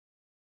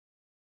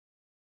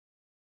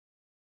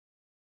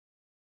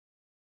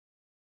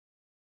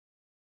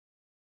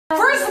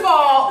First of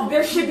all,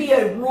 there should be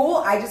a rule.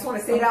 I just want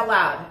to say it out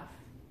loud.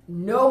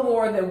 No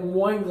more than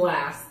one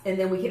glass, and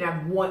then we can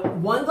have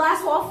one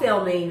glass while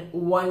filming,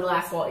 one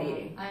glass while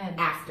eating.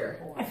 After.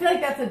 I feel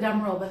like that's a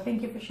dumb rule, but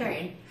thank you for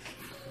sharing.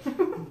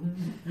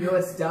 You know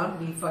what's dumb?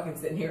 Me fucking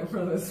sitting here in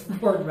front of this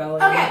pork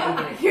belly.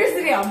 Okay, here's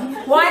the deal.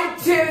 1,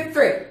 2,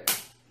 3.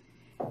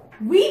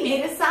 We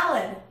made a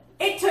salad.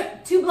 It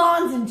took 2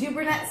 blondes and 2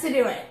 brunettes to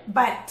do it,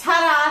 but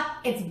ta-da!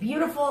 It's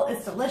beautiful,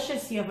 it's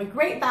delicious, you have a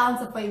great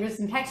balance of flavors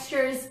and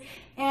textures,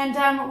 and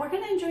we're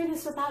gonna enjoy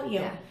this without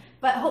you. Yeah.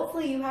 But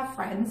hopefully you have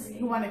friends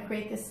who want to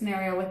create this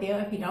scenario with you.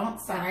 If you don't,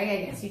 sorry,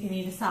 I guess you can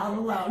eat a salad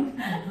alone.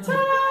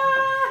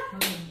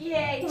 Ta-da!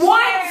 Yay! 1, 2, 3!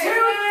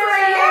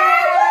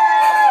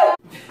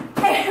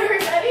 Hey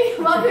everybody,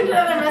 welcome to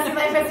another Messy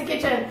Life Messy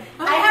Kitchen.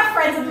 I have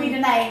friends with me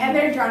tonight, and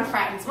they're drunk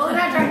friends. Well, they're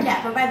not drunk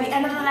yet, but by the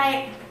end of the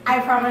night, I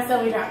promise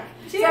they'll be drunk.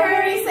 Cheers. So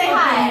everybody say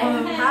hi.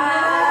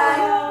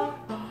 Hi.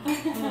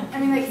 I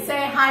mean, like,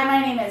 say hi, my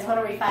name is, what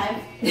are we, 5?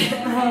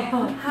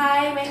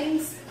 Hi, my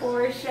name's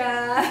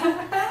Portia.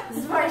 This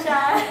is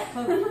Portia.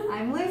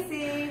 I'm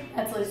Lucy.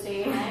 That's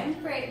Lucy. I'm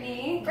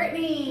Brittany.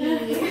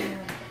 Brittany.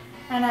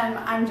 And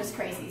I'm just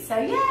crazy, so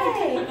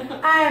yay!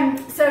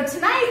 So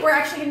tonight we're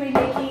actually going to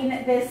be making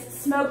this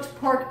smoked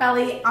pork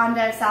belly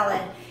endive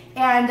salad.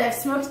 And I've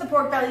smoked the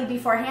pork belly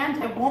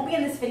beforehand. It won't be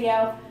in this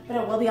video, but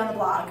it will be on the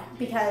blog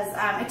because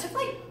it took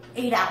like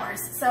 8 hours.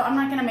 So I'm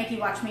not going to make you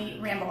watch me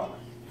ramble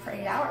for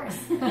 8 hours.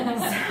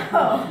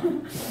 So,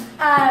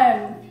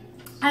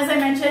 as I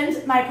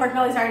mentioned, my pork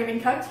belly's already been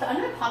cooked, but I'm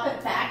going to pop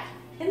it back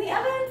in the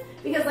oven.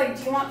 Because, like,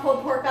 do you want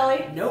cold pork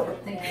belly?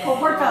 Nope. Cold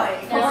pork belly.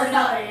 Cold pork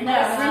belly. No,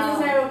 Princess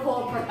no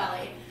cold pork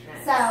belly.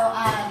 So,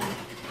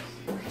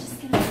 we're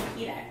just gonna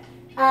eat it.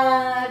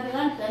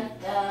 Dun, dun,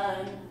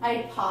 dun.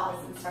 I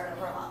pause and start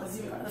over a lot. Let's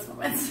do one of those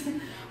moments.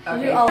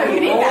 Okay. You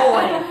need that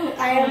one.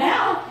 I am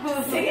now.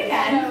 Sing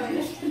again.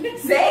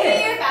 Say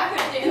it. Your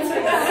backward dancer.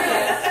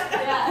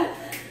 Yeah.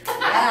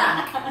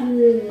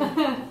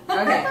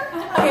 Okay.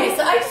 Okay,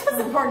 so I just put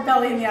some pork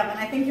belly in the oven.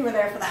 I think you were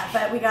there for that,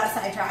 but we got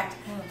sidetracked.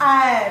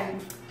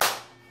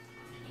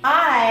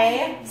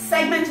 I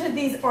segmented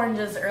these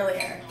oranges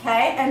earlier,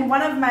 okay? And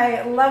one of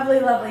my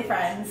lovely, lovely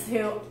friends,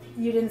 who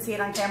you didn't see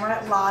it on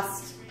camera,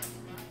 lost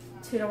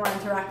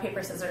 2-to-1 to rock,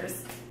 paper,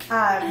 scissors.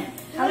 Never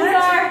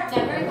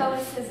go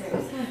with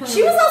scissors.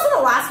 She was also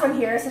the last one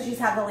here, so she's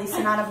had the least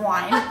amount of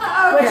wine,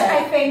 which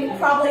I think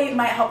probably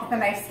might help with the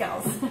knife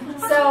skills.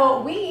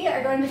 So we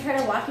are going to try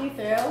to walk you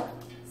through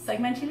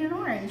segmenting an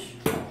orange.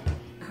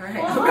 All right,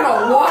 I'm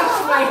gonna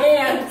wash my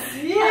hands.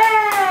 Yay!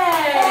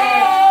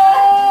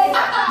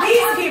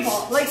 These people,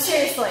 like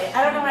seriously,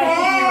 I don't know why you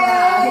keep me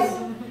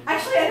around.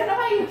 Actually, I don't know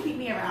why you keep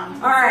me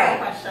around. All right,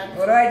 question.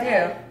 What do I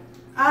do?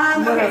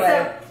 Okay, so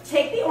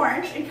take the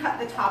orange and cut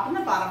the top and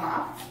the bottom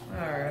off.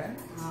 All right.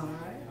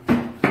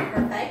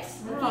 Perfect.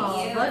 Look at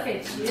you. Look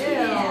at you.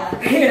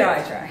 Yeah. You know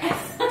I try.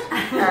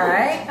 All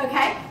right.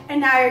 Okay, and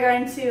now you're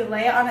going to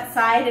lay it on its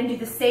side and do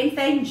the same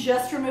thing,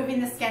 just removing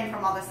the skin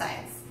from all the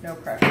sides. No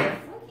pressure.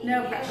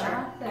 No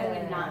pressure. I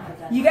would not have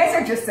done You guys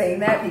are just saying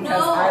that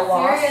because I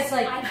lost.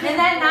 Seriously. And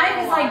that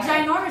knife is like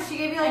ginormous. She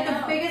gave you like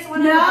the biggest one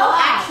in the No,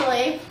 box.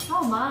 actually.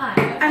 Oh my.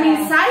 I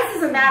mean, size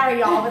doesn't matter,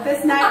 y'all, but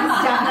this knife is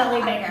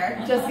definitely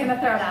bigger. Just gonna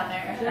throw it out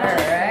there. All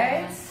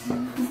right.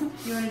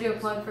 You want to do a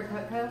plug for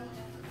Cutco?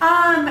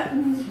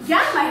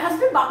 Yeah, my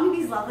husband bought me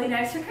these lovely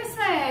knives for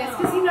Christmas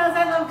because he knows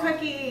I love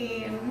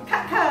cooking.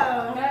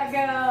 Cutco.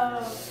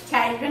 Cutco.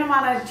 Okay, you're gonna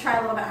want to try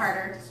a little bit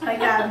harder. Like,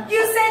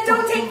 You said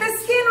don't take the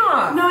skin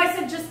off. no, I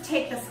said just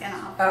take the skin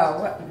off. Oh,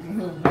 what?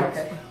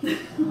 Okay.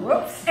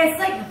 Whoops. It's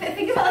like,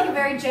 think of it like a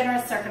very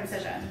generous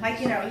circumcision.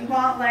 Like, you know, you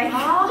want like,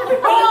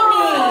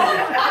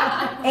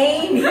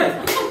 Amy.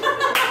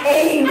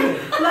 Amy.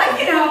 like,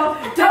 you know,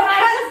 don't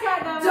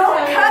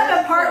cut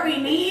the part we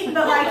need,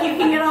 but like you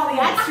can get all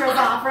the extras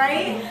off,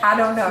 right? I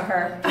don't know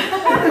her.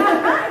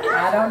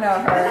 I don't know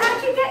her. How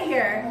did you get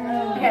here?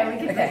 Okay, we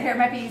can here. It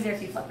might be easier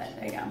if you flip it.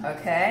 There you go.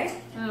 Okay.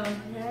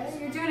 Okay.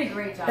 You're doing a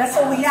great job. That's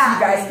the least you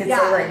guys can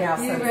say right now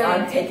You since really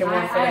I'm did. taking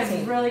one for the I'm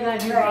team. really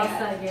glad you lost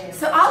that game.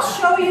 So I'll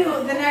show you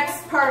the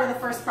next part of the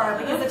first part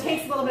because it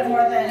takes a little bit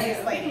more than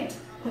explaining.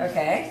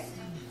 Okay.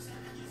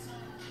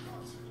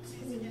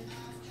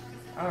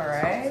 All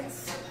right.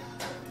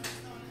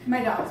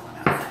 My dogs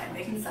went outside.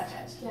 They can suck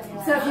it.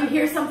 So if you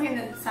hear something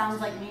that sounds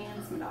like me,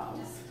 it's my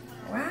dogs.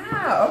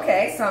 Wow.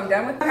 Okay. So I'm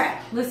done with Okay.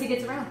 Lucy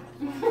gets around.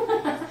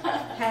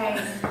 Hey.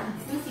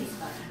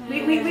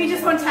 We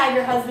just want to tag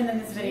your husband in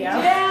this video.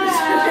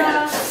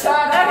 Yeah.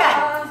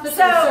 Okay. The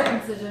So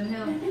circumcision.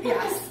 Yeah.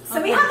 yes.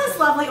 So we have this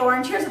lovely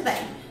orange. Here's the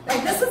thing.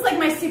 Like this is like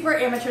my super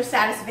amateur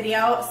status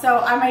video, so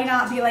I might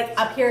not be like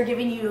up here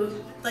giving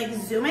you like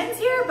zoom-ins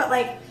here, but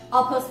like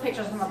I'll post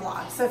pictures on the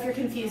blog. So if you're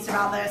confused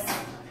about this,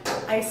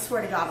 I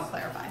swear to God I'll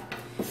clarify.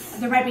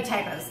 There might be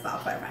typos, but I'll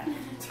clarify.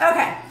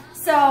 Okay,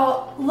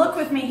 so look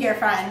with me here,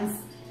 friends.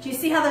 Do you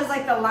see how there's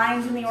like the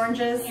lines in the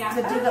oranges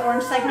to do the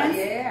orange segments?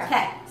 Yeah.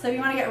 Okay, so if you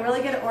want to get a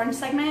really good orange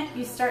segment,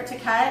 you start to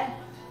cut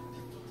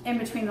in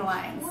between the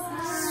lines.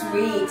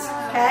 Sweet. Okay,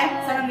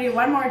 so I'm gonna do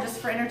one more just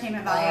for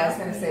entertainment value. I was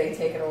gonna say,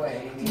 take it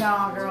away.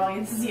 No, girl,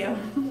 this is you.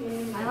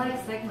 I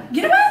like segments.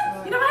 You know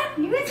what? You know what?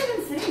 You guys have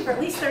been sitting for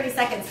at least 30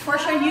 seconds.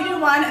 Portia, you do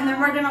one, and then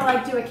we're gonna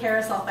like do a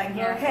carousel thing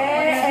here.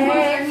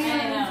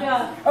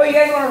 Oh, you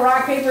guys want to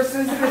rock, paper,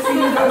 scissors to see who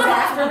goes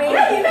after me?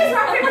 Yeah, you guys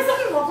rock, paper,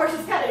 scissors while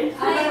Portia's cutting.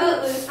 I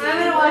vote Lucy. I'm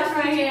gonna wash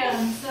my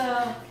hands.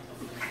 So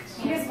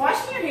You guys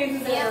washing your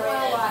hands is Yeah, really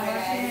well, water,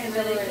 guys.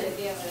 Really good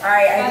deal. All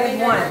right, I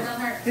did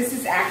one. This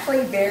is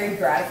actually very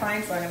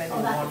gratifying, so I'm gonna do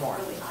one more.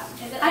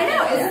 Is it I know,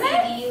 like isn't it?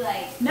 OCD,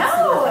 like,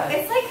 No,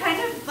 it's like kind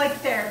of like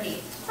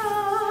therapy.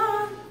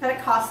 But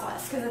it costs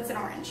less because it's an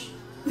orange.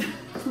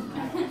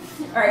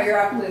 All right, you're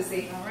up,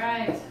 Lucy. all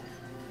right.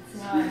 So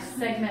I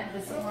segment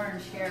this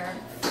orange here.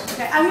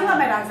 Okay, I'm gonna let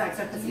my dogs out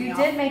so it pisses me You off.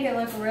 did make it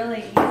look really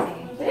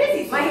easy. It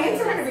is easy. My hands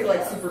are gonna be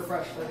like super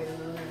fresh.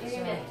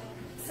 you're gonna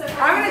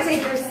I'm gonna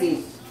take your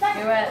seat. Do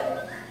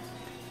it.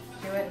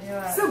 Do it. Do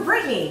it. So,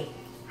 Brittany,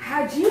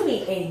 how'd you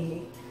meet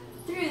Amy?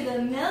 through the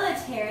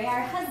military,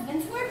 our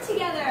husbands work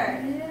together.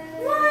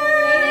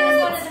 What? Amy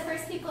was one of the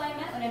first people I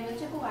met when I moved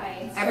to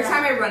Hawaii. Every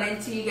time I run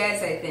into you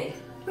guys, I think,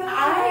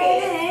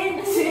 right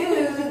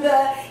into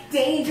the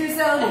danger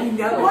zone. You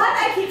know What?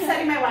 I keep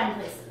setting my wine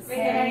places.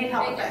 And I need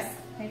help with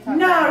this.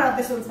 No,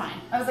 this one's mine.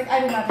 I was like,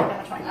 I did not take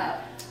that much wine.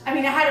 I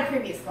mean, I had a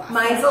previous glass.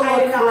 Mine's a I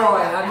did not LaCroix.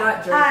 like that. I'm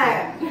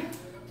not drinking.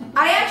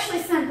 I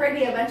actually sent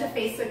Brittany a bunch of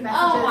Facebook messages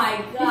Oh my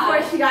before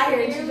gosh. she got here,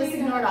 and she just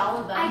ignored all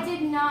of them. I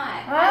did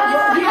not.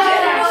 You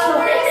did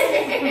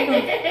actually.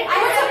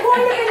 What's the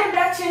point of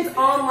introductions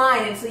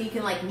online until you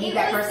can like meet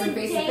that person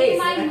face to It was the face? day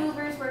my you know?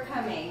 movers were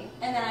coming,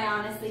 and then I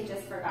honestly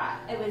just forgot.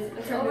 It was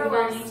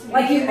overwhelming to me.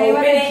 Like you They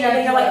open were it and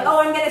then you're like, judged. oh,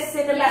 I'm gonna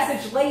send a Yes.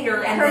 message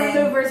later, and Her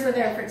then movers were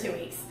there for 2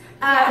 weeks.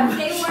 They were.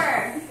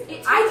 I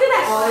do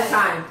that all the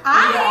time.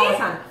 I do that all the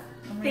time.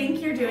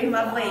 Think you're doing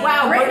lovely.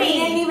 Wow, Brittany Brittany.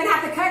 didn't even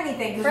have to cut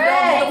anything because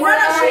Fred, No,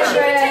 she Fred.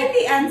 can take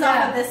the ends off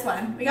Yeah. of this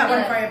one. We got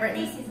one for you,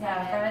 Brittany.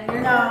 Yeah, Fred,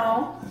 you're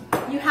No.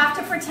 You have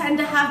to pretend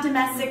to have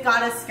domestic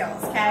goddess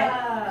skills, okay?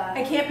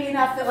 It can't be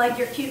enough that like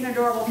you're cute and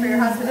adorable for your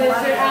husband to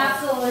love You're you.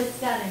 absolutely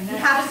stunning. You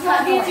That's have just to what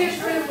cut gets you orange.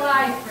 through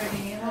life,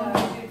 Brittany. It'll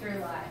get you through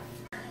life.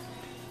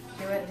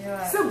 Do it. Do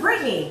it. So,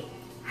 Brittany,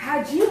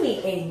 how'd you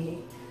meet Amy?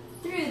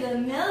 Through the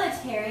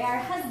military, our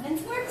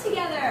husbands work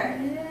together.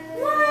 Amy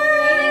What?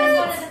 was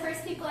one of the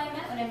first people I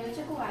met when I moved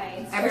to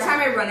Hawaii. Every time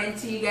I run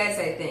into you guys,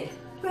 I think,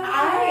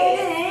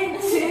 right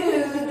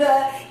into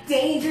the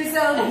danger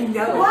zone. You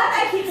know What?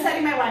 I keep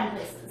setting my wine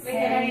places.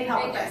 And I need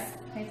help with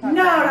this.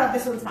 No,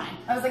 this one's mine.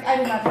 I was like, I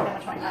did not take that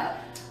much wine.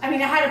 I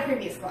mean, I had a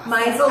previous glass.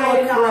 Mine's a I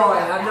did not LaCroix. like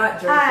that. I'm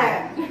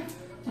not drinking.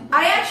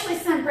 I actually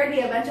sent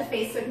Brittany a bunch of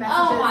Facebook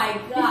messages Oh my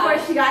before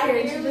gosh. she got here,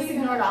 and she just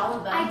ignored all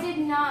of them. I did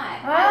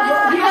not.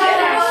 You did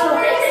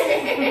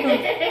actually.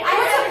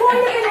 What's the point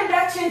of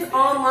introductions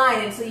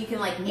online until you can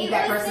like meet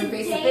that It was person the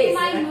face to day face?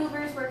 my you know?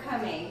 movers were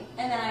coming,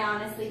 and then I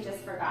honestly just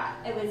forgot.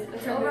 It was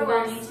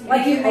overwhelming to me.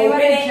 Like you They open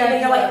would've it and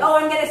then you're like, judged oh,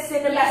 I'm gonna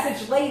send a Yes.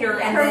 message later,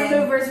 and Her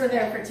then movers were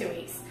there for 2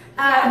 weeks.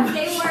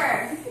 They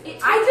were.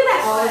 I do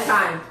that all the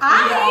time.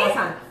 I do that all the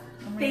time.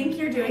 Think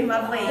you're doing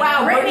lovely.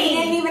 Wow, Brittany Brittany.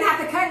 didn't even have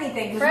to cut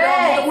anything.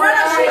 Fred, No,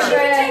 she Fred.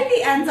 should take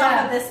the ends off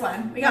Yeah. of this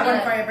one. We got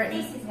one for you,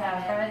 Brittany.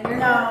 Yeah, Fred, you're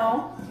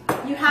No.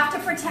 You have to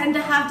pretend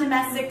to have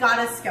domestic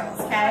goddess skills,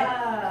 okay?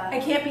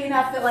 It can't be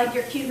enough that like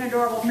you're cute and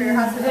adorable for your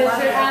husband to You're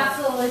love you.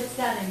 absolutely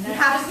stunning. You That's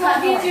have just to what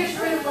cut gets you orange.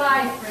 through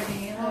life,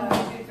 Brittany. It'll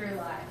get you through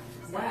life.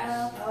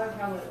 Wow. Oh, it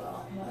probably will.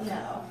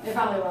 No, it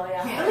probably will,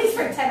 yeah. At least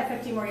for 10 or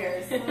 15 more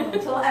years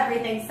until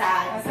everything's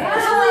sad.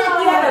 Especially if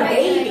you have a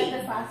baby.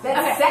 That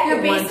Okay, second you're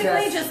one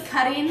basically just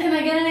cutting Can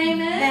I get an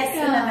amen? this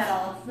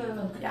in the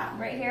middle. Yeah.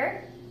 Right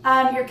here?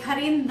 You're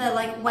cutting the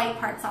like white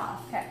parts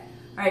off. Okay.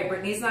 All right,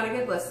 Brittany's not a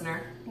good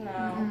listener. No.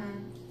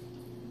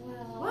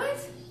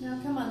 What? No,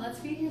 come on. Let's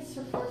be his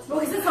support. Well,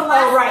 because it's the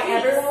last Oh, right.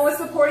 piece. Everyone was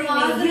supporting me.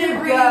 Positive You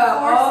go.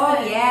 Oh,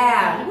 reinforcement.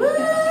 yeah.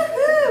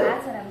 Woohoo!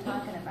 That's what I'm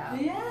talking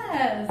about.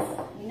 Yes.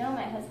 You know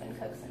my husband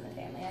cooks in the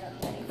family. I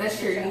don't do anything. That's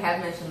true. You have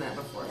mentioned that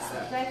before, so.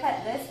 Do I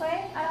cut this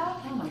way at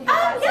all? Oh my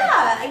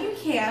Yeah, you My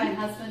can.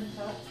 husband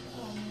cooked.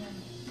 Oh man.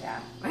 Yeah.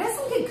 My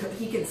husband can cook.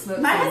 He can smoke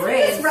My some husband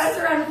ribs. just runs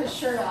around with his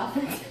shirt off.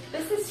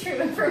 This is true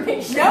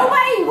information.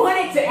 Nobody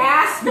wanted to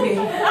ask me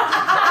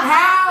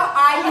how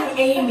I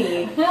knew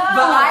Amy, but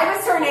I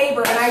was her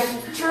neighbor, and I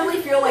truly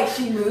feel like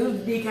she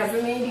moved because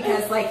of me.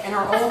 Because like in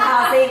our old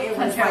housing, it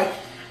was like,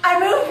 I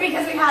moved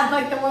because we had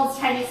like the world's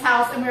tiniest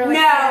house, and we were like,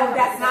 no,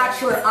 that's not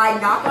true. I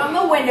knock on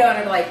the window and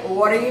I'm like,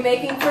 what are you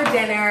making for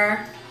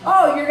dinner?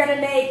 Oh, you're gonna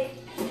make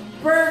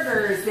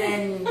burgers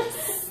and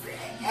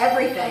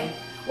everything.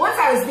 Once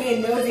I was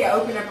being nosy, I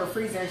opened up her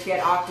freezer and she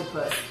had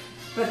octopus.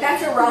 But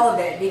that's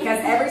irrelevant because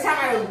every time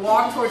I would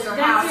walk towards her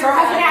house, her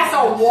husband has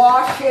to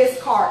wash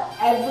his car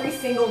every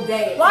single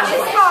day. Wash his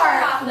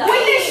car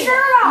with his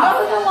shirt off.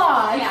 Mow the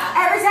lawn. Yeah.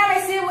 Every time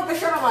I see him with the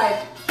shirt, I'm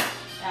like,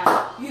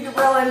 Yeah. you the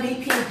real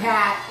MVP,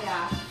 Pat.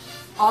 Yeah.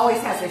 Always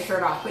has his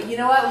shirt off. But you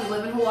know what? We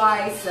live in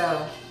Hawaii,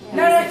 so.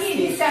 No,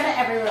 he's done it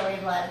everywhere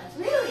we've lived.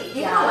 Really?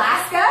 Even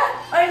Alaska?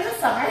 Oh, in the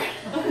summer.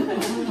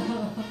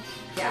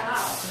 Yeah.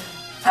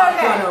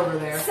 Top Gun over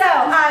there. So,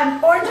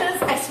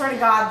 oranges, I swear to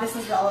God, this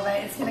is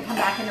relevant. It's going to come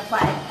back into play.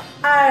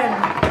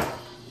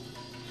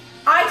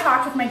 I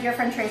talked with my dear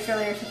friend Trace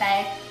earlier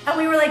today, and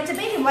we were like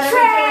debating what do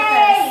we do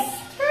with this?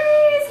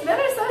 Trace,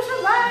 another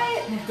social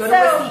light. Go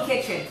to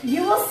Whiskey Kitchen.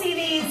 You will see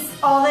these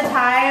all the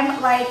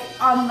time, like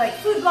on like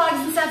food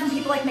blogs and stuff, and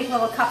people like make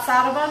little cups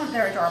out of them.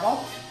 They're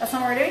adorable. That's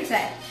not what we're doing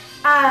today.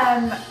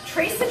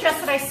 Trace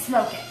suggested I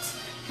smoke it,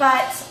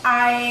 but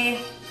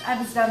I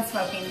was done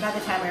smoking by the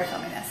time we were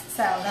filming this,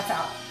 so that's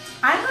out.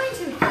 I'm going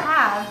to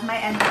have my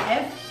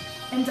Endive,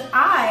 and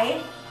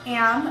I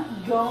am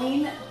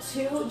going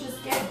to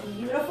just get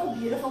beautiful,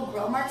 beautiful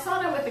grill marks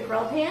on it with the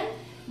grill pan.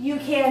 You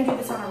can do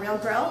this on a real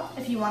grill.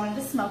 If you wanted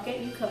to smoke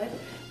it, you could.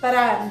 But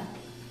I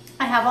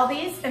have all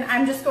these, and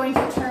I'm just going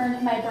to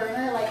turn my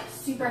burner like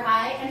super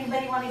high.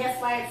 Anybody want to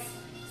guess why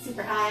it's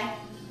super high?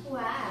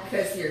 Wow.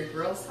 Because your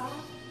grill's hot?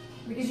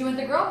 Because you want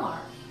the grill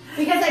mark.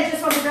 Because I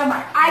just want the grill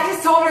mark. I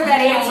just told her that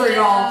answer,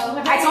 y'all.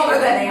 I told her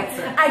that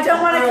answer. I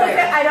don't want to cook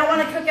it. I don't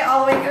want to cook it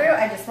all the way through.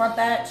 I just want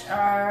that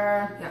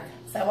char. Yeah.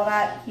 So while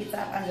that heats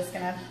up, I'm just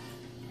gonna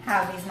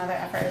have these mother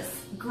effers.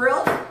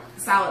 Grilled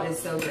salad is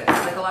so good.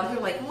 Like a lot of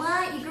people are like,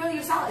 what? You grill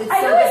your salad? It's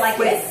I so know, good. Like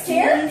with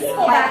scared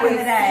people back in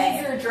the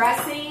day. Caesar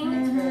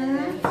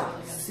dressing.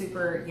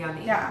 Super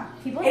yummy. Yeah.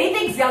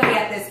 Anything's yummy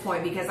at this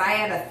point because I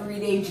had a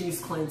 3-day juice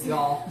cleanse,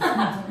 y'all.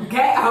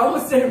 Okay? I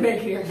almost didn't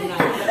make it here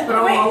tonight. But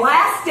on the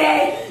last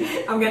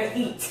day, I'm going to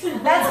eat.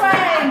 That's why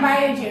I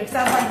invited you, because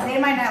I was like, they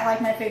might not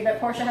like my food, but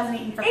Portia hasn't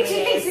eaten for 3 And she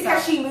days. thinks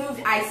because she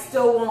moved, I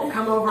still won't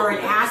come over and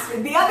ask.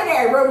 The other day,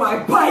 I rode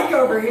my bike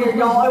over here,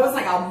 y'all. It was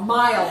like a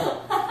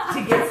mile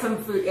to get some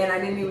food, and I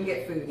didn't even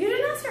get food. You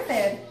didn't ask for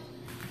food.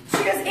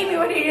 She goes, Amy,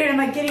 what are you doing? I'm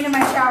like, getting in my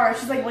shower.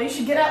 She's like, well, you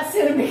should get out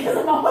soon because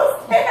I'm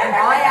almost there. And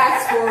all I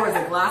asked for was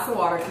a glass of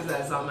water because I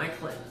was on my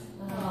cleanse.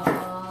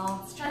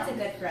 Aww. That's a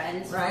good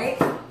friend.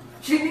 Right?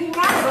 She didn't even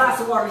have a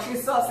glass of water. She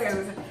was still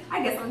upstairs.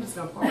 I guess I'm just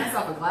going to pour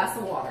myself a glass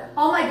of water.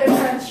 All my good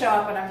friends show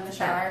up when I'm in the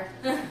shower.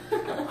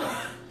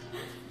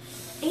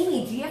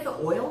 Amy, do you have to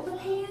oil the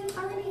pan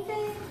or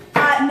anything?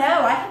 No,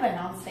 I have a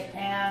non-stick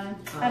pan.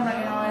 I'm not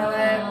gonna oil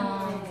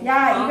it.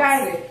 Yeah, you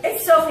guys,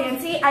 it's so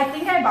fancy. I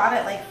think I bought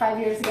it like 5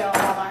 years ago at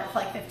Walmart for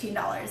like $15.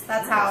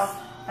 That's how.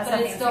 That's But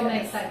how it still fancy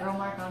makes is. that grill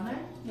mark on there?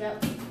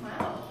 Yep.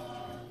 Wow.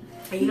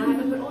 And you don't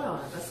have to put oil on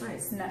it. That's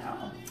nice.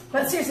 No.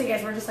 But seriously,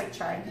 guys, we're just like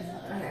charring.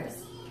 Okay.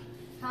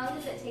 How long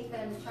does it take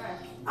them to char?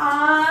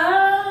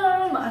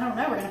 I don't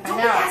know. We're gonna Don't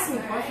find be out. asking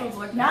me questions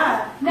like Nah.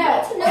 that. No.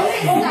 No,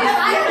 I don't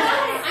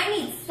know. I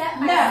need step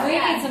by No. We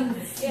step. need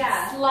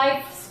some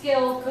life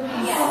skill cooking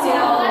Yeah.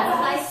 skill. That's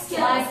life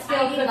skill. Life skill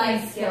I need cooking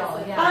life skill.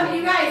 skills. Yeah.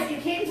 You guys, you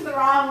came to the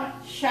wrong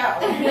show.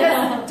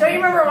 Because don't you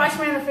remember watching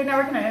me on the Food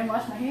Network and I didn't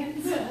wash my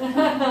hands?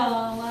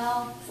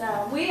 Well,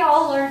 So. we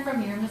all learn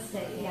from your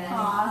mistakes. Yeah.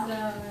 Aw.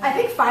 So, I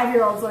think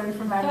 5-year-olds learn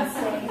from my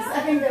mistakes. I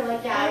think they're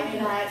like, yeah, I knew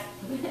that.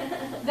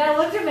 that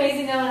looked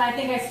amazing though, and I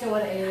think I still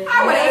would have ate it.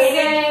 I would have ate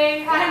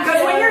Saying, it. I'm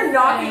Because when just you're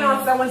knocking saying.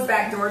 on someone's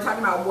back door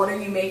talking about what are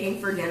you making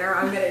for dinner,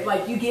 I'm going to,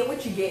 like, you get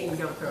what you get and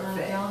you don't throw a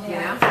fit. Don't, You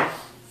yeah. know?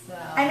 So.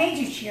 I made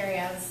you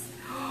Cheerios.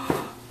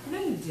 No,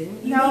 you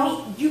didn't.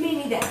 No. You made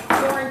me that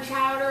corn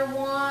chowder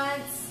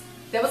once.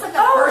 That was like the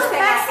Oh, first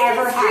thing I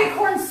ever Mexican street had.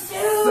 corn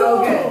soup. So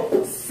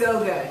good. So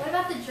good. What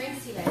about the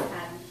drinks you guys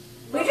had?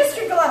 We just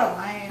drink a lot of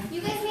wine.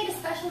 You guys made a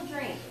special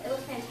drink. It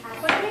looked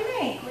fantastic. What did we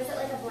make? Was it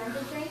like a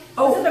blended drink?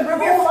 Was it the root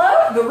beer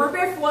float? The root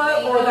beer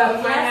float or the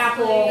Yes,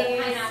 pineapple, please.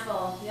 The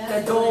pineapple.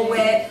 the Dole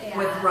Whip Yeah.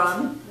 with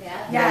rum.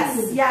 Yeah.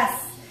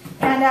 Yes.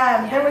 And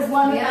there was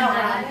one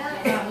Yeah,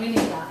 without rum. we need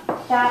that.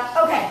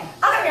 Okay,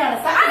 I'm gonna be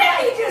honest. I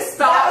think you just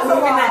stop That was a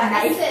moving that lot.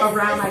 knife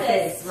around my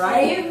face,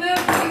 right?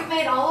 You've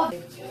made all of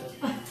it.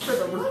 For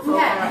the root beer.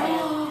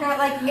 Yeah. Got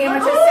like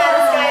amateur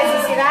status,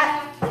 guys. You see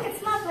that? Look,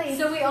 it's lovely.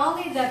 So we all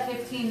need that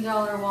 $15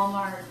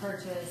 Walmart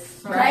purchase.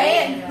 from-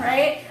 Right, Yeah.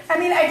 right. I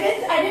mean, I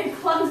did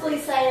clumsily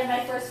say in my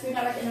first Food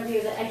Network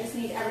interview that I just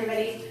need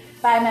everybody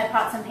buy my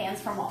pots and pans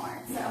from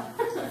Walmart. So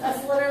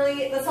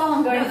that's all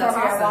I'm going No, for that's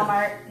here, awesome.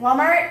 Walmart.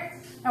 Walmart,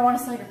 I want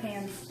to sell your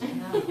pans.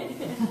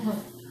 No.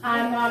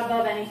 I'm not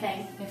above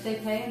anything. If they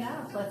pay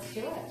enough, let's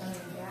do it.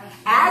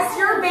 As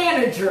your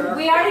manager.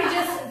 We already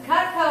just,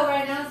 Cutco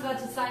right now is about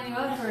to sign you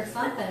up for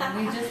something.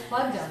 We just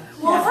plugged them.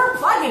 Well, if we're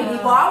plugging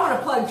people, I want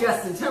to plug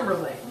Justin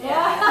Timberlake.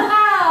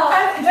 Wow!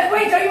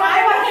 Wait, don't you want?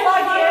 I want to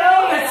plug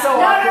you. That's so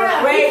No.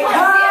 awkward. Wait, He plugs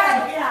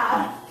cut! you.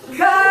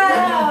 Yeah.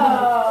 Cut!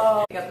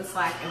 No. Pick up the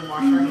slack and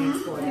wash our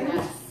hands for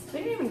you. We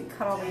didn't even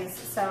cut all these,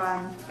 so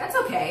That's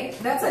okay.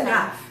 That's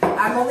enough.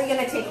 I'm only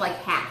going to take like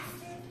half.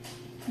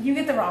 you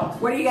get the raw one.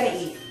 What are you going to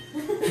eat?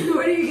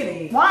 What are you going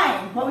to eat?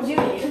 Wine. What would you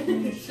eat?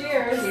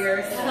 Cheers.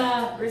 Cheers.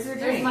 Where's your There's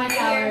drink? my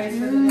calories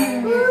for the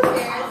day.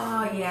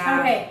 Oh, yeah.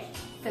 Okay.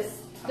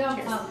 This. Don't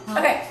cheers. pump, pump.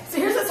 Okay, so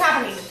here's what's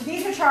happening.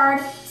 These are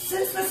charred.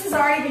 Since this has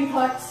already been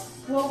cooked,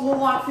 we'll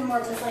walk through more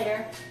of this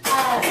later.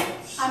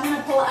 I'm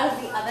gonna pull it out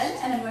of the oven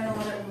and I'm going to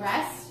let it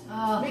rest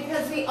Oh,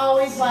 because we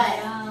always let.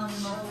 yum.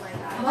 Oh my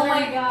god. Oh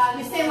my god.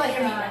 You say let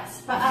your meat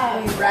rest, but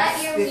We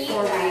rest your meat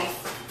before we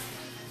rest.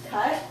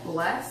 cut.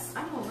 bless?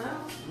 I don't know.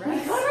 We go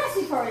rest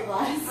before we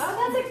bless. Oh,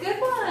 that's a good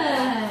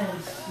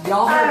one.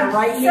 Y'all heard it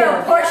right here.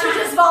 So Portia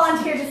just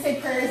volunteered to say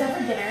prayers over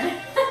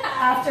dinner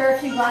after a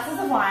few glasses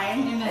of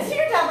wine. Is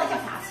your dad like a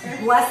pastor?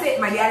 Bless it.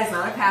 My dad is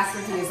not a pastor.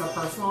 He is a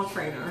personal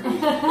trainer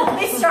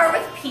They start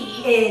with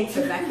P. in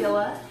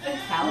Temecula,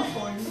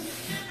 California.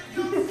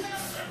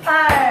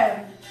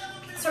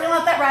 So we're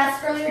gonna let that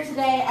rest. Earlier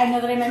today, I know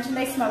that I mentioned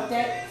I smoked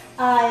it.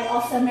 I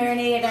also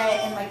marinated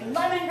it in like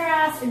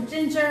lemongrass and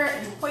ginger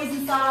and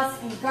poison sauce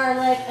and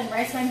garlic and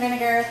rice wine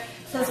vinegar.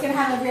 So it's gonna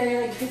have a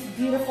very like just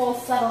beautiful,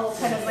 subtle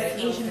kind of like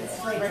Asian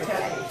flavor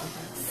to it.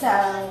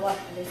 So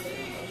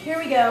here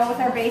we go with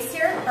our base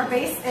here. Our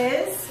base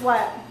is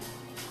what?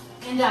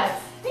 Endive.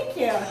 Thank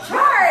you.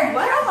 Chard.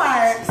 What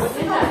marks?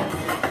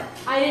 Endive.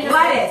 I didn't know.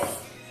 Lettuce.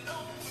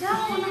 No,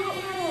 not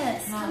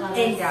lettuce. Not lettuce.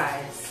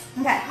 Endives.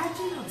 Okay. How'd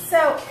you know?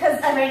 So, because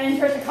I ran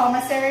into it at the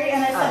commissary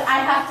and I said, I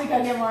have to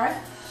go get more.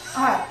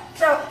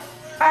 So,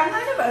 I'm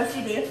kind of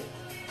OCD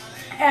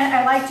and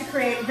I like to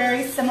create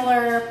very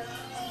similar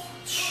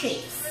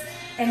shapes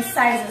and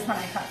sizes when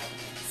I cook.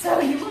 So,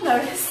 you will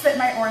notice that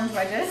my orange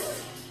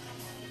wedges,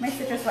 my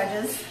citrus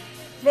wedges,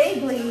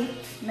 vaguely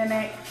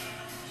mimic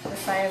the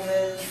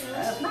sizes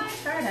of my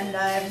chard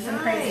endives and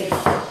crazy.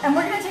 And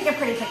we're going to take a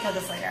pretty picture of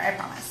this later, I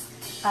promise.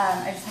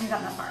 I just haven't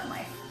gotten that far in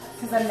life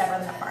because I'm never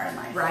that far in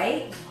life.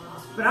 Right?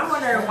 But I'm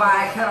wondering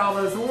why I cut all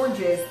those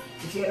oranges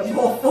and she had a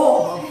bowl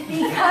full. Because, do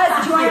you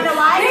want to know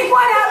why? Take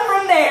one out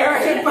from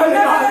there and put it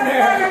on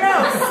there. No.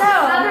 Not the So,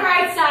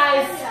 right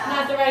size.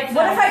 Not the right size.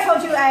 what if I told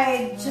you you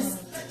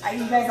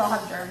guys all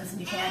have germs and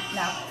you can't?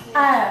 No.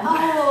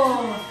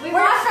 We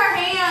washed our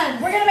hands.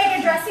 We're going to make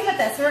a dressing with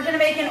this. We're going to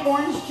make an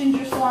orange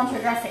ginger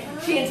cilantro dressing.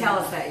 She didn't tell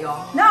us that,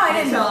 y'all. No, I She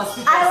didn't. tell us.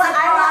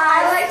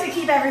 I like to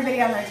keep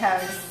everybody on their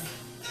toes.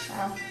 So.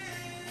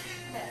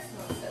 That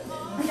smells so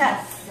good. Okay.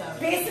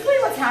 Basically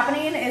what's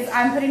happening is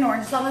I'm putting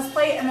oranges on this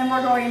plate and then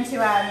we're going to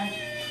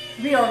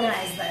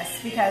reorganize this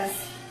because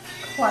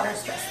clutter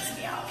stresses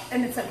me out.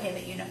 And it's okay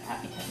that you know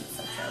that because it's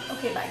so true.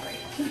 Okay, bye, great.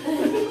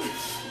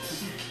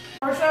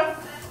 Portia?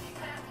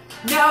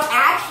 No,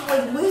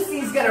 actually,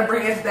 Lucy's going to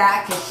bring us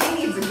back because she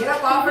needs to get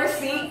up off her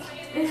seat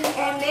and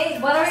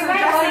make What am I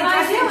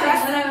doing?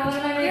 What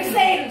am I You're making?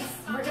 saying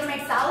we're going to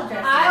make salad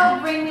dressing. I'll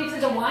bring you to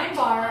the wine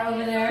bar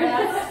over there.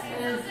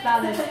 That's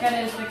about as good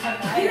as the cook.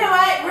 You know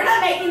what? We're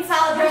not making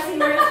salad dressing.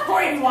 We're just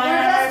pouring wine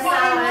on our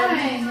salad.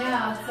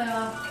 Yeah, so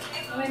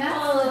I mean that's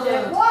all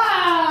legit.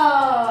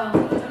 Wow!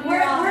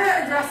 We're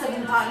aggressive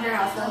in pot in your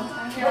household.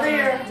 Whether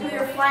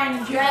you're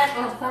flying jet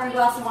or pouring a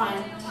glass of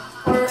wine.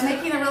 Or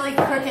making a really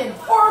crooked.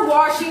 Or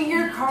washing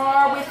your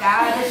car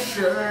without a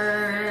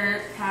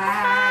shirt,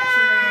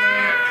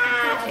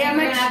 Patrick. I'm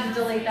gonna have to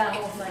delete that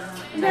whole segment.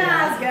 No,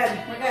 that's good.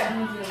 We're good.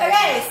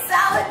 Okay,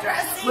 salad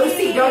dressing.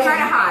 Lucy, don't try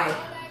to hide.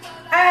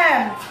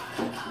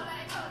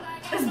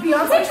 Is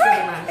Beyonce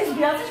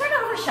trying to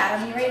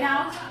overshadow me right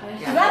now?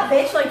 Is that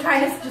bitch like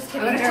trying to just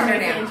kidding? I'm gonna turn her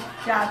down.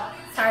 Yeah.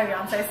 Sorry,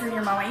 Beyonce, this is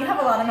your moment. You have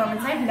a lot of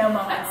moments. I have no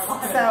moments.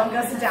 So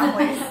go sit down,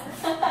 please.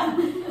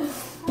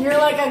 You're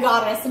like a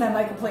goddess and I'm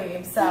like a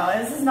plebe. So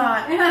this is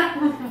not,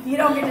 you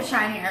don't get to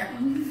shine here.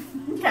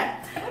 Okay.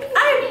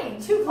 I'm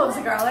 2 cloves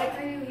of garlic.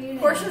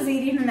 Portia's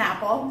eating an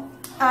apple,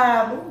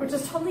 which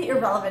is totally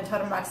irrelevant to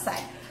what I'm about to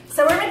say.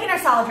 So we're making our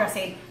salad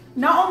dressing.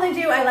 Not only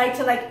do I like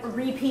to like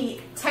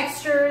repeat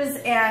textures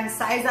and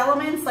size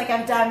elements like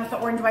I've done with the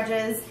orange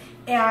wedges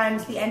and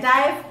the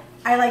endive,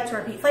 I like to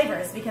repeat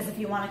flavors because if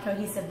you want a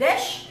cohesive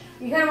dish,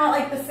 you kind of want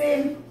like the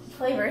same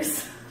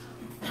flavors.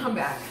 I'm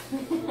back.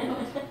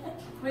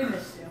 We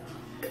missed you.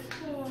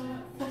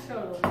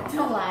 Totally.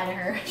 Don't lie to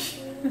her.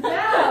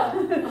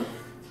 No.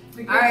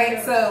 All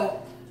right,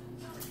 so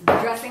the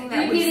dressing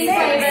that we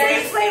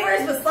Same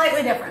flavors, but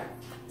slightly different.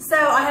 So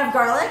I have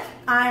garlic.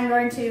 I'm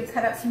going to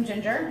cut up some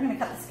ginger. I'm going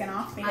to cut the skin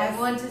off because I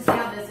want to see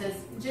how this is.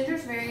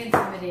 Ginger's very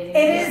intimidating.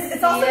 it is.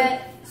 It's also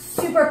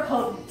super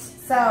potent.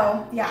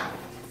 So yeah.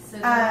 So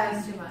don't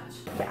use too much.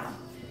 Yeah.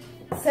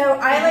 So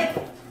I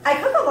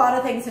cook a lot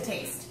of things to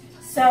taste.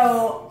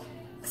 So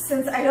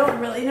since I don't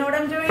really know what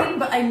I'm doing,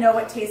 but I know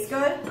what tastes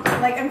good,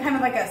 like I'm kind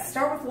of like a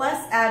start with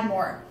less, add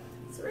more.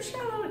 So we're just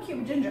gonna have a little cube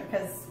of ginger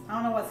because I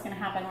don't know what's gonna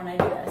happen when I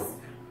do this.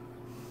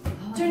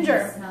 Oh, Ginger. I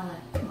can smell it.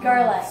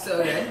 Garlic.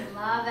 So good.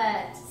 Love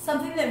it.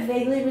 Something that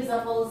vaguely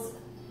resembles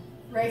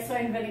rice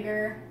wine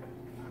vinegar,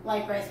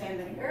 like rice wine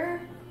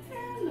vinegar,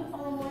 and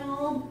olive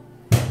oil.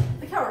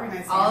 Look how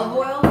organized I am. Olive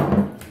oil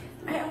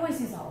I always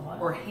use olive oil.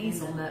 or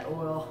hazelnut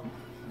oil?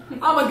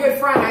 I'm a good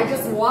friend.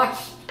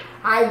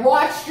 I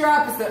watched your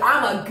episode.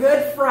 I'm a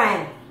good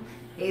friend.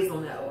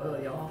 Hazelnut oil,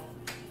 y'all.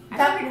 I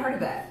haven't heard of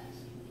that.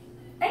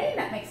 Any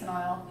nut makes an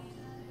oil.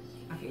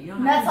 Okay, you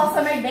don't Nuts have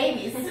also make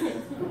babies.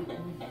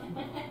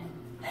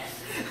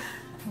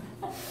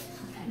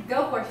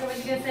 Go, Portia. What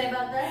you gonna say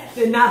about that?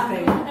 to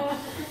nothing.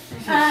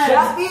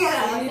 Shut me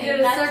up. You did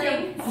a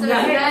Nutting. circum.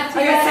 Nutting. I'm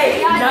gonna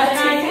say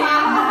nutting.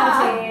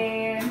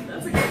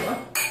 That's a good one.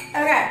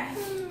 Okay.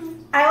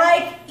 I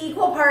like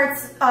equal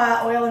parts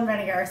oil and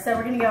vinegar, so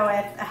we're gonna go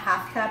with a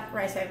half cup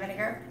rice wine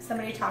vinegar.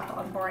 Somebody talked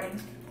on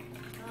boring.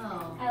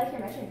 Oh. I like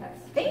your measuring cups.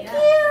 Thank Yeah. you.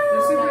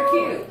 They're super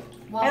cute.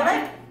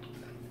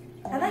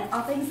 I like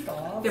all things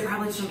gold. They're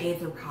probably from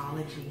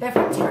Anthropology. They're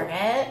from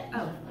Target.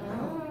 Oh.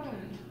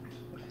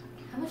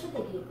 How much would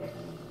they be if they're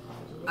from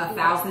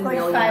Anthropology? $1,000 Like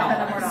million.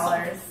 $500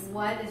 more.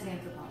 What is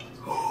anthropology?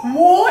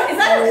 What? Is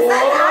that an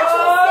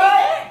actual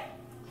statement?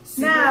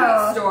 Super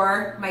No. cute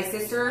store. My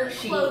sister,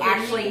 she Clothing,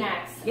 actually,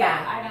 knickknacks.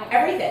 yeah, I don't-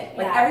 everything,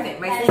 like yeah.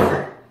 everything. My And-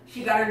 sister,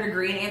 she got her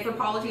degree in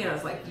anthropology, and I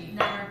was like,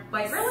 Never.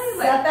 like really,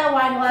 Set like that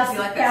wine glass You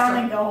like that down store?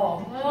 and go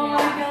home. Oh my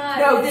god.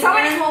 No, Is it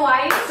somebody- in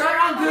Hawaii?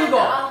 start on Google.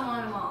 I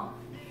want them all.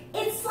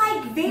 It's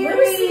like very.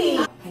 Lucy.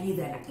 I need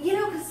that. You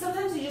know, because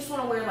sometimes you just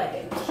want to wear like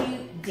a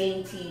cute,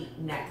 dainty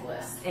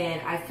necklace, and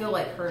I feel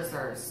like hers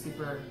are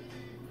super.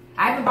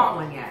 I haven't bought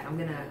one yet. I'm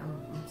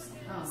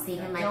Oh,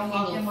 saving okay. my Don't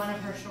walk pennies. in one of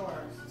her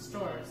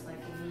stores, like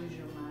you lose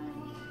your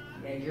mind.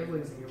 Yeah, you're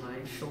losing your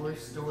mind.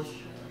 Stores.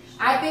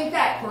 I think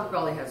that pork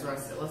belly has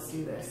rusted. Let's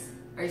do this.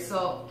 Are you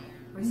still?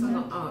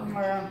 Oh,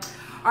 okay.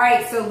 All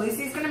right, so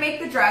Lucy's gonna make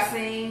the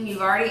dressing.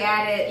 You've already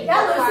added. Yeah,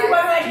 Lucy,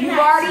 what do I do You've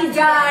next? already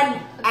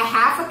done a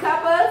half a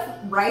cup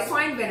of rice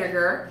wine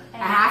vinegar, a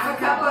half a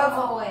cup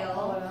of oil.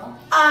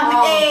 Olive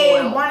A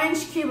oil.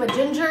 1-inch cube of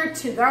ginger,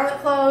 2 garlic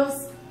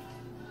cloves.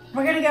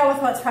 We're gonna go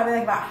with what's probably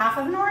like about half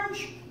of an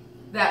orange,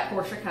 that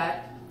Portia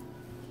cut.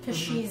 because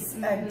she's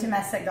a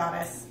domestic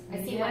goddess.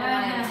 I see one of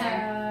mine in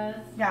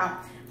there. Yeah,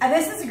 and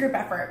this is a group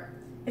effort.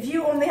 If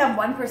you only have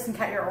one person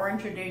cut your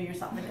orange, you're doing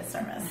yourself a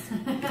disservice.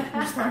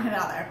 I'm just throwing it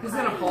out there. Who's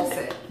gonna pulse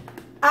it?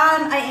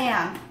 I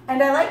am.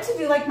 And I like to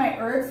do like my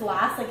herbs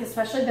last, like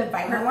especially the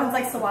vibrant ones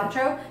like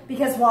cilantro,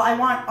 because while I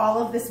want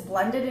all of this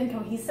blended and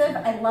cohesive,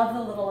 I love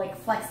the little like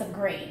flecks of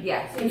green.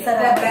 Yeah.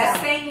 Instead The of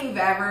best thing you've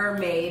ever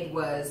made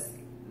was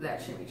that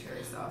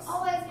chimichurri sauce.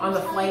 Oh, I was on going the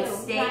to tell flank you,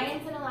 steak.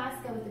 Ryan's in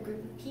Alaska with a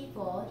group of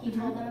people. He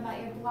told them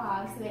about your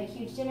blog, so they had a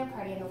huge dinner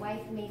party, and the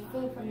wife made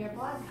food from your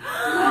blog last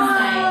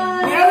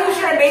night. You know who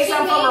should have made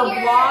some from her made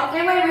your- blog?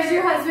 And wait, was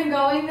your husband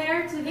going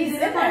there to the He's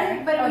dinner in party?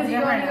 there. But Oh, was he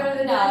he's going to there go to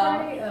the No. dinner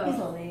party? Oh. He's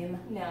a lame.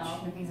 No.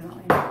 He's a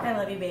lame. I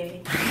love you,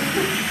 baby.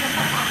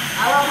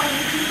 I love when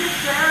you keep your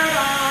shirt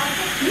on.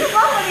 You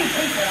love when he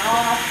takes it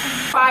off.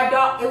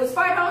 $5. It was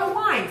 $5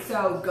 wine.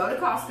 So go to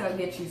Costco and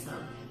get you some.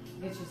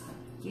 Get you some.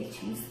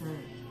 Get you some.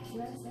 Do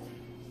you want to say?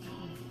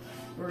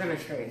 We're gonna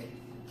trade.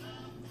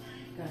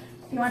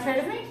 You want to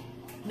trade with me?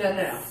 No.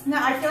 No,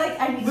 I feel like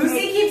I need to Lucy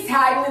make, keeps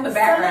hiding in the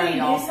background, somebody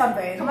y'all. do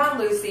something. Come on,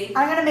 Lucy.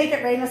 I'm gonna make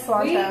it rain with We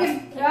cilantro.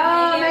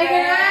 can make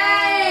it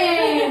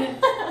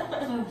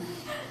rain!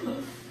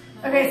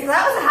 Okay, so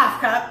that was a half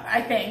cup,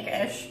 I think,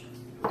 ish.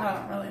 I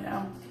don't really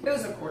know. It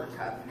was a quarter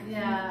cup.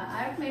 Yeah,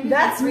 I've maybe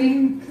That's-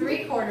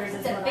 three quarters is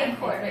It's a what big I'm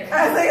quarter. thinking.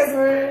 I think it's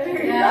weird.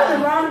 You're Yeah. in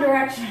the wrong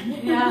direction.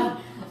 Yeah,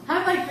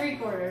 I'm like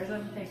 3/4,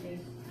 I'm thinking.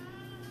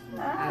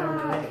 I don't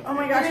know anything. Oh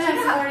my We're gosh, gonna do you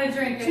know have how, somewhere to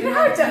drink. do you know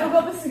how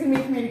difficult this is gonna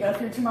be for me to go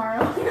through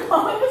tomorrow?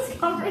 All of this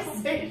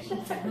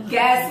conversation.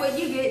 Guess what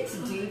you get to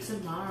do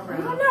tomorrow? I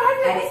don't know,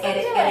 I think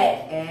Edit, I'm edit,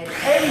 gonna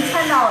edit. And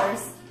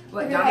 $10.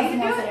 What, Your don't even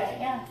husband do wants it?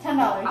 Yeah,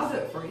 $10. I'll do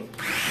it for you.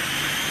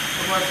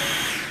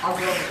 I'll go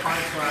to the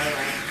parts where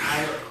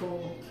I look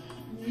cool.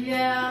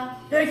 Yeah.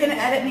 They're gonna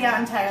edit me out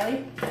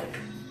entirely.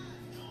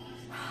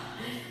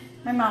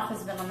 My mouth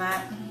has been on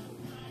that.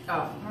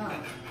 Oh.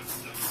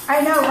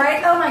 I know,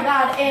 right? Oh my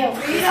god, ew.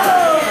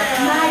 Oh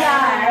my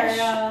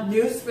gosh.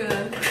 New spoon.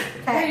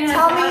 Okay, You're gonna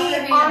tell wash me,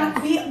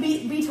 your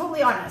hands. be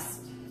totally honest.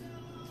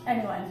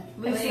 Anyone.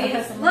 Lucy. Any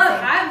person Look,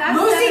 listening. that's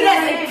Lucy stepping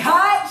doesn't away.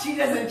 cut, she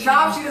doesn't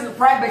chop, she doesn't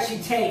fry, but she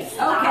tastes. Okay,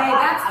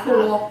 that's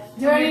cool.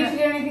 Do I need to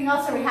do anything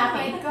else? Are we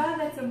happy? God,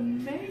 that's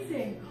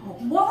amazing.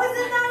 What was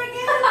it that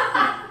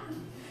again?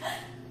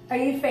 Are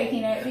you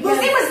faking it? Because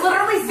Lucy was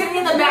literally sitting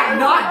in the back,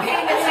 not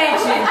paying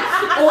attention.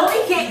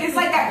 Only can't. It's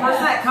like that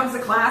person that comes to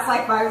class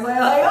like 5 minutes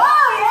later, like,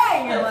 oh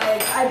yeah, you're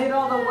like, I did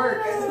all the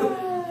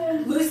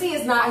work. Lucy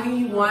is not who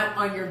you want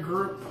on your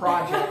group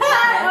project. Okay?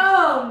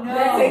 Oh no.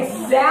 That's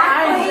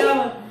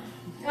exactly.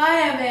 I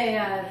am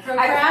a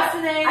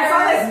procrastinator. I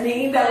saw this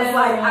meme that was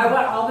like, I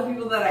want all the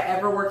people that I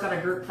ever worked on a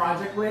group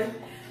project with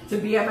to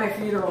be at my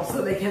funeral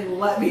so they can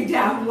let me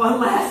down one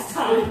last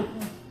time.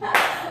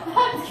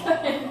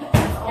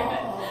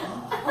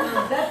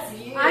 That's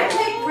you. I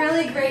pick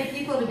really great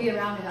people to be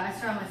around me. I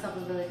surround myself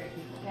with really great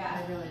people.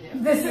 Yeah. I really do.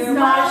 this is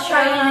not a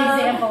shining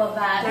example of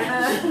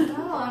that.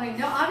 No, I mean,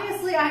 no.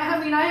 Obviously, I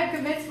have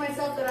convinced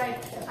myself that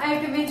I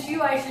have convinced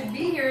you I should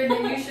be here and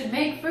that you should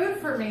make food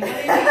for me. What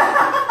do you mean?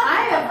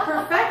 I have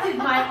perfected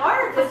my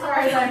art as far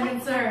as I'm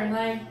concerned.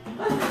 Like,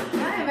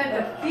 I am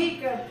at the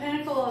peak of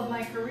pinnacle of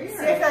my career.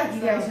 See, I feel like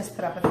you guys just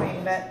put up with me,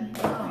 but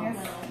Oh,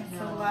 it's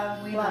no, a no.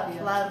 love, We love, love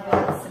you.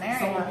 love scenario.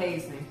 Someone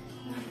pays me.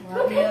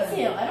 Who pays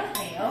you? I don't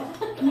pay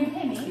you. Can you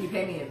pay me? You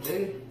pay me in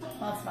food.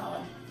 Well, that's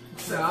valid.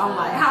 So I'm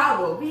like, I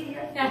will be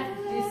here. Yeah.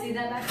 Do you see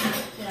that back there?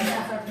 Yeah,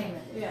 that's our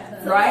payment.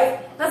 Yeah. So-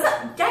 Right? That's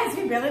a, guys,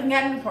 we really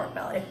got into pork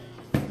belly.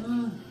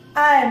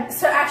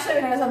 So actually,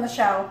 when I was on the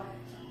show,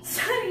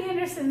 Sonny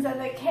Anderson said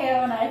that KO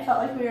and I felt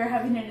like we were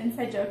having an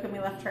inside joke and we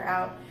left her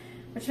out,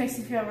 which makes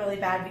me feel really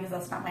bad because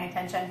that's not my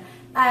intention.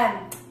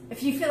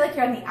 If you feel like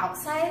you're on the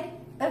outside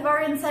of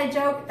our inside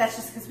joke, that's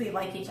just because we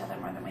like each other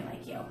more than we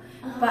like you.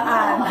 But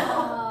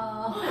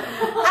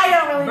I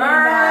don't really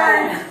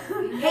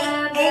Burn. mean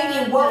that.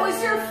 Hey, Amy, what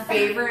was your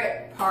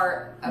favorite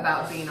part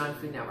about being on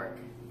Food Network?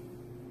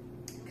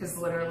 Because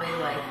literally,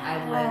 like, I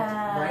lived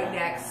right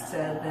next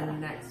to the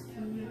next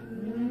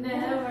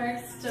Network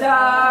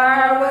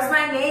star was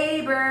my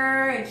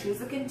neighbor, and she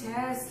was a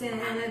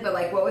contestant. But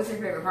like, what was your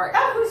favorite part?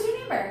 Oh, who's your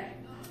neighbor?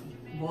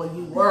 Well,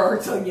 you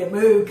were till you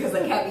moved because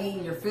I kept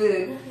eating your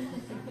food.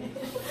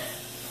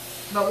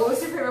 But what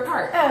was your favorite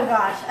part? Oh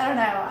gosh, I don't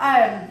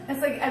know.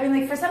 It's like, I mean,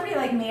 like for somebody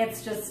like me,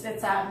 it's just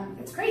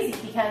it's crazy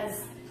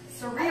because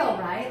surreal,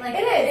 right? Like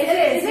it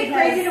is. Is it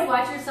crazy to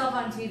watch yourself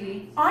on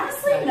TV?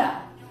 Honestly, no.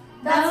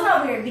 That's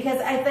not weird because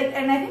I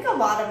think a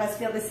lot of us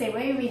feel the same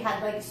way. We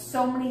had like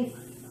so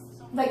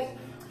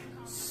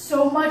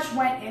much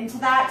went into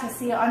that to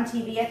see it on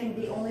TV. I think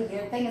the only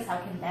weird thing is how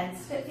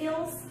condensed it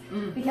feels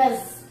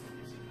because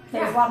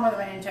there's a lot more that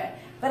went into it.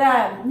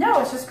 But no,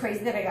 it's just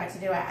crazy that I got to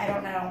do it. I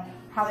don't know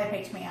how they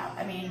picked me up.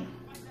 I mean,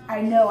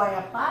 I know I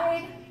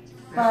applied,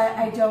 but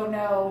I don't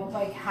know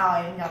like how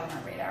I even got on the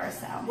radar.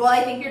 So well,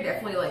 I think you're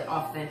definitely like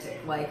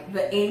authentic. Like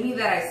the Amy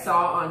that I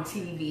saw on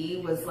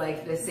TV was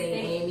like the same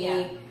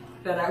Amy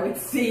that I would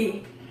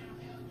see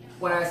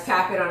when I was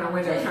tapping on her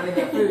window trying to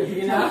get food.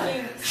 You know?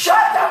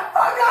 Shut the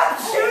fuck up,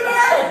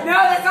 shooter! No,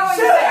 that's not what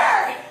you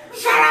said.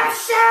 Shut up,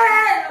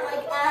 shooter!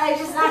 Like I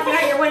just knocked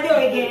out your window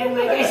again.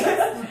 Like I just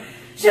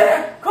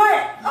shooter,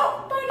 quiet.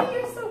 oh, buddy,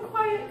 you're so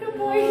quiet. Good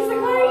boy. He's like,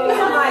 why are you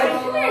yelling?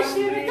 Come here,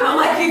 shooter. I'm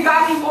like, you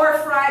got me more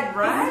fried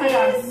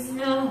rice.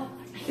 No.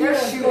 You're a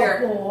shooter.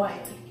 Good boy.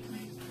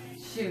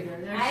 Shooter.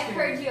 I've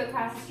heard you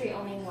across the street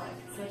only once,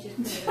 which is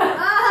pretty good.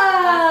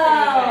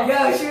 Oh!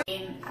 Yo, shooter.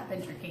 I've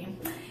been drinking.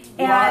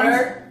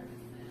 Water.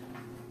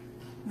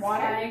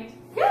 Water.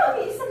 Yeah, I'll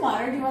get you some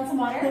water. Do you want some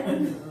water? She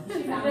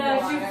found No, her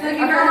she was water.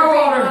 looking I for found her her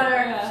water.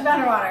 water. She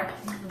found her water.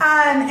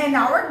 And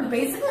now we're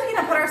basically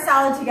gonna put our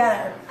salad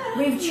together.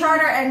 We've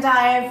charred our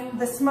endive,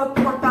 the smoked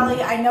pork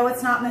belly. I know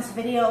it's not in this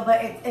video, but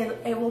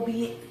it will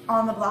be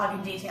on the blog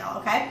in detail,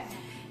 okay?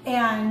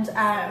 And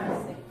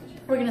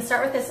we're gonna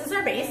start with this as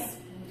our base.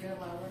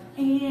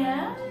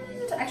 And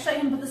actually I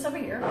can put this over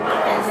here.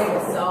 And take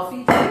a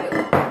selfie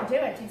too. Do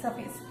it, take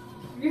selfies.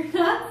 You're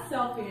not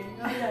selfieing.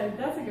 Oh yeah,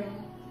 that's a good one.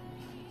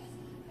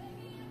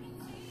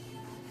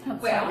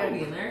 That's Wait, so I want to good.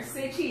 be in there.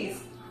 Say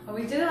cheese. Well,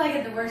 we did it like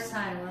at the worst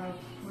time.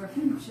 We're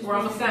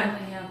almost done.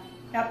 Yeah.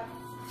 Yep.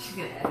 She's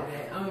gonna edit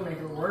it. I'm gonna make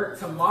her work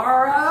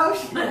tomorrow.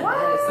 She's gonna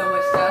edit so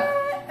much stuff.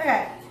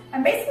 Okay,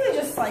 I'm basically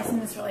just slicing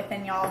this really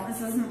thin, y'all.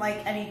 This isn't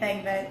like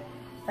anything that,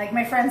 like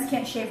my friends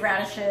can't shave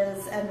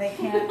radishes and they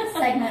can't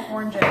segment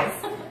oranges.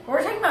 But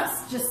we're talking about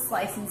just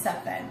slicing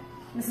stuff thin.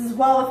 This is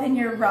well within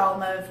your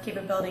realm of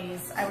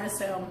capabilities, I would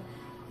assume.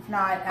 If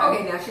not,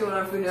 Okay, now she went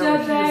on Food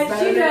Network.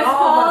 She just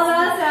called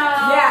us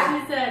out. Yeah.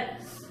 She said,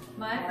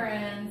 my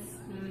friends,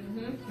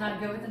 not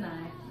good with the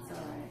knife. It's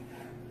alright.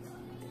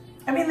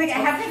 I mean, like I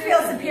have to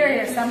feel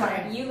superior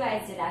somewhere. You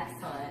guys did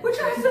excellent. What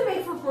your husband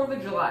make for 4th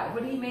of July?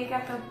 What did he make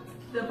at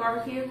the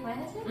barbecue? My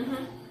husband?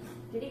 Mm-hmm.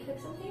 Did he cook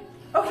something?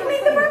 Oh, he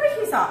made the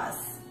barbecue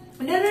sauce.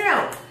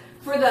 No.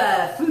 For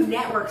the Food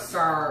Network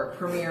star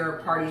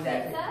premiere party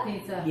that. Pizza?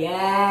 Pizza.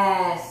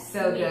 Yes,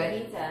 so Made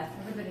good. Pizza.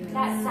 Everybody knows.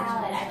 That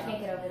salad, I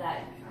can't get over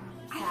that.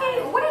 I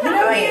can't. What did You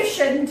know I what you make?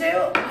 shouldn't do?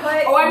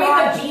 Put Oh, I made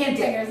raw the chicken bean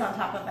dip. fingers on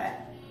top of it.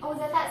 Oh, is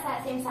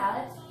that same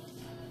salad?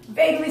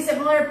 Vaguely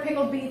similar,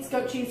 pickled beets,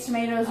 goat cheese,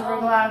 tomatoes,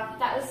 arugula.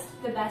 That was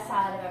the best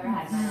salad I've ever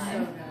had in my So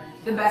life.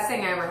 good. The best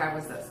thing I ever had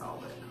was that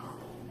salad.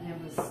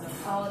 It was so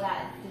Oh,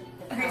 that.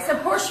 Okay, so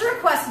portion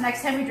request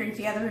next time we drink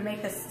together, we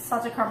make this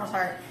salted caramel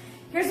tart.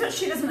 Here's what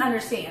she doesn't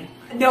understand.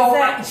 No,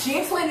 That- she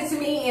explained it to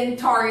me in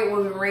Target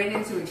when we ran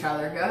into each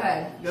other. Go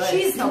ahead.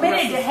 She's Tell the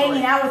rest committed of to the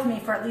hanging story. out with me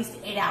for at least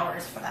 8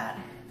 hours for that.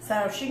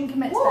 So she can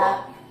commit to Woo.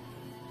 that.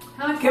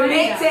 How much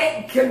money you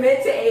got?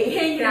 Commit to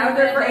hanging out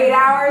there for 8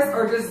 hours,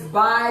 or just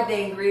buy the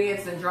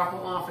ingredients and drop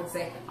them off and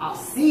say, "I'll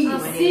see you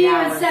I'll in see 8 you in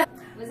hours." 7.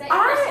 Was that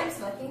your first time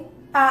smoking?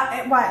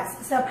 It was.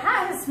 So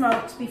Pat has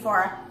smoked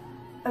before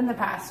in the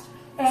past.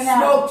 And,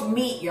 Smoked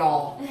meat,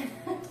 y'all.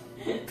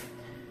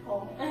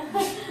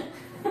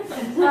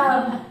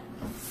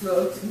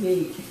 Smoked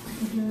meat.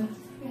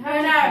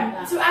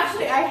 And so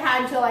actually I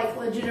had to like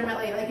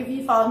legitimately, like if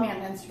you follow me on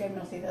Instagram,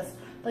 you'll see this.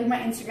 Like my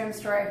Instagram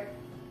story.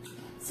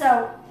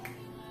 So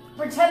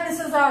pretend this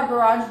is our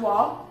garage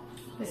wall.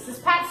 This is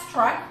Pat's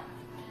truck.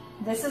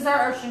 This is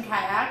our ocean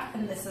kayak,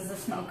 and this is the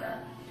smoker.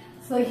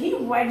 So like he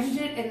wedged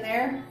it in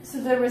there,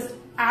 so there was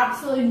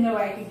absolutely no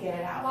way I could get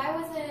it out. Why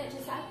wasn't it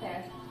just out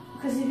there?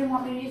 Because he didn't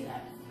want me to use it.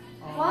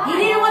 Why? He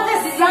didn't want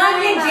the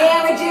sun to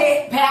damage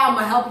it. Pal, I'm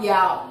gonna help you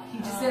out. He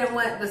just didn't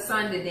want the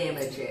sun to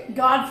damage it.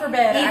 God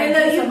forbid. Even I though do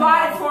you something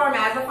bought it else. for him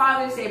as a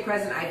Father's Day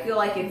present, I feel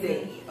like it's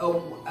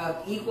a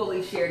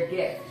equally shared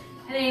gift.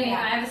 And Amy,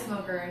 I have a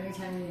smoker.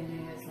 Anytime you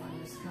need it, so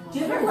I'm just come on. Do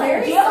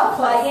you have a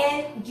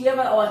plug-in? Do you have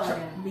an electric?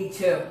 Me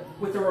too.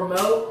 With the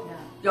remote,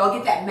 y'all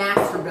get that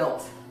master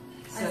built.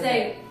 I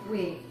say, my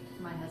husband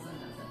does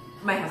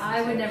it. My husband.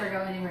 I would too. never go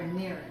anywhere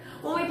near it.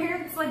 Well, my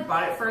parents like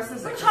bought it first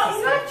as a You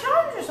Christmas gotta gift.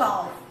 challenge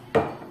yourself.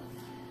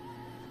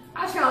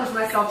 I challenged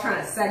myself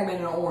trying to segment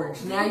an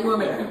orange. Now you want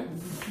me to?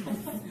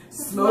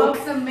 smoke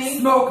some meat.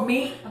 Smoke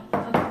meat.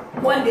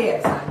 One day at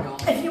a time, y'all.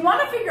 If you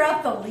want to figure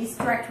out the least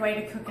direct way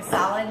to cook a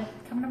salad,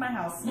 come to my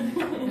house.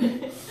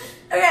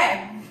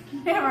 Okay,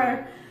 we have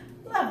our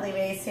lovely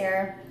vase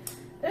here.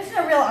 There's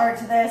no real art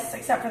to this,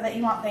 except for that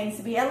you want things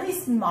to be at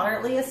least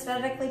moderately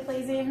aesthetically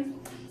pleasing.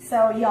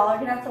 So y'all are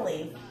gonna have to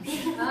leave.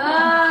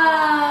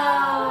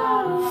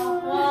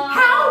 Oh.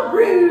 How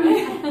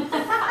rude!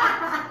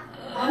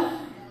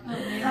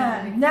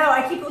 No,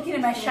 I keep looking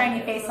at my shiny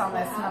face on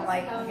this, and I'm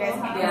like, you guys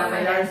need to Yeah, my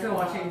go daughter's been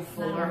watching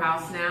Fuller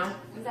House now.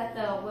 Is that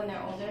the when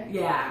they're older?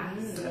 Yeah,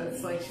 so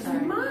it's like she's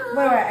like, Mom.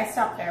 Wait, I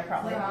stopped there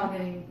probably. We're all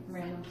getting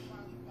random.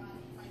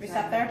 We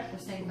stopped there? We're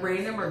staying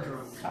Random or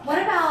drunk? What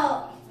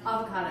about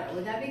avocado?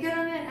 Would that be good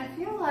on it? I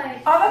feel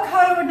like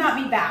Avocado would not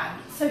be bad.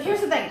 So here's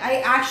the thing.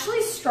 I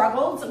actually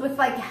struggled with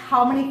like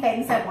how many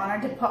things I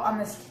wanted to put on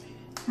this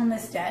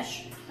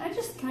dish. Can I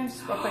just real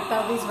quick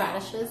about these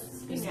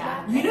radishes?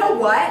 Yeah. You know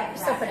what?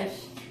 So pretty.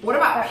 What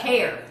about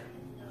pear?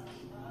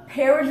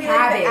 Pear would be like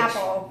Cabbage. the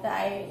apple that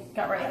I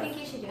got rid I of. think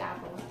you should do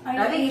apple.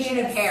 I think you should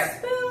do need a pear.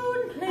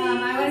 Spoon, please.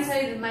 I want to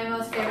tell you that my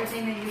most favorite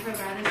thing that you put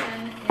radish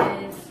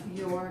in is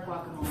your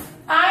guacamole.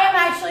 I am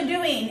actually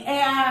doing a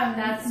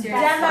That's your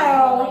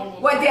demo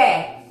What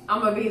day?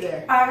 I'm gonna be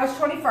there. August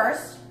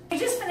 21st. We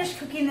just finished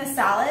cooking the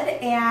salad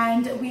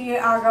and we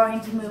are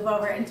going to move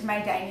over into my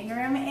dining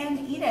room and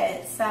eat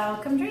it. So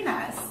come join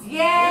us.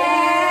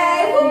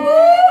 Yay!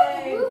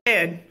 Woo-woo!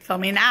 Dude,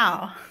 filming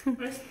now.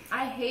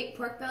 I hate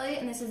pork belly,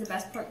 and this is the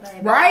best pork belly.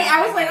 I've Right? ever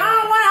I was like,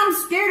 oh, what? I'm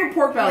scared of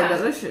pork belly. Yeah.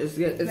 But this shit is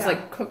good. It's Yeah.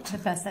 like cooked. The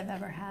best I've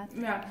ever had.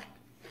 Yeah,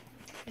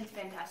 it's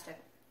fantastic.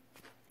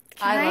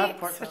 I love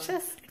pork switch belly.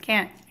 this? I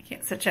can't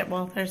switch it.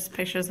 Well, there's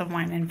pictures of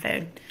wine and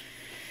food.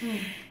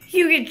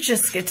 You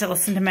just get to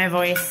listen to my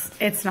voice.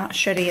 It's not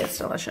shitty, it's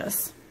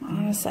delicious.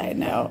 On a side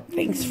note,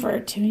 thanks for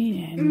tuning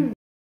in.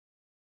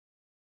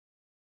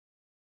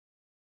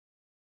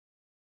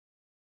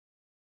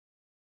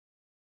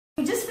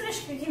 We just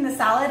finished cooking the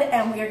salad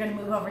and we are going to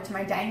move over to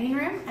my dining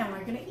room and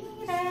we're going to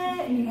eat it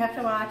and you have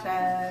to watch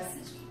us.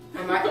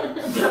 I might have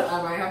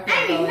to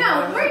Amy, go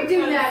no, in. we're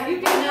doing that. You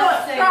did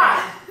not say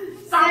that.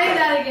 Stop Say it.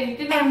 that again. You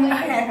did not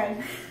say that.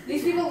 Okay.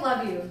 These people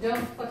love you.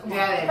 Don't fuck them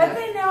Yeah, off. they But do.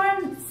 they know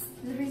I'm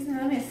the reason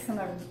I'm is some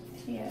of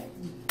it.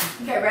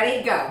 Okay,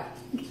 ready? Go.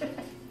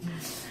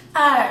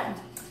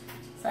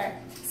 Sorry.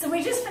 So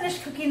we just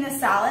finished cooking the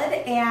salad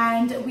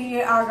and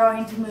we are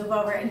going to move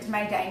over into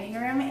my dining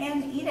room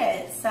and eat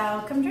it.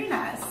 So come join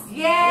us.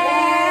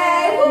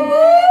 Yay!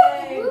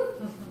 Woo-woo!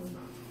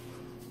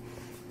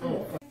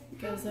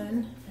 Goes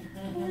in.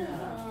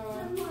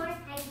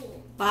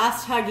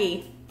 Last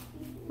huggy.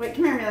 Wait,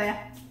 come here, Amelia.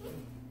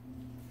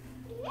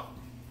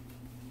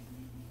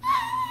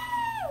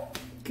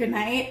 Good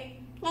night.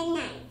 Good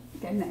night.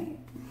 Good night.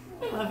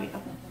 Love you.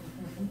 Come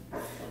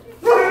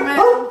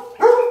on.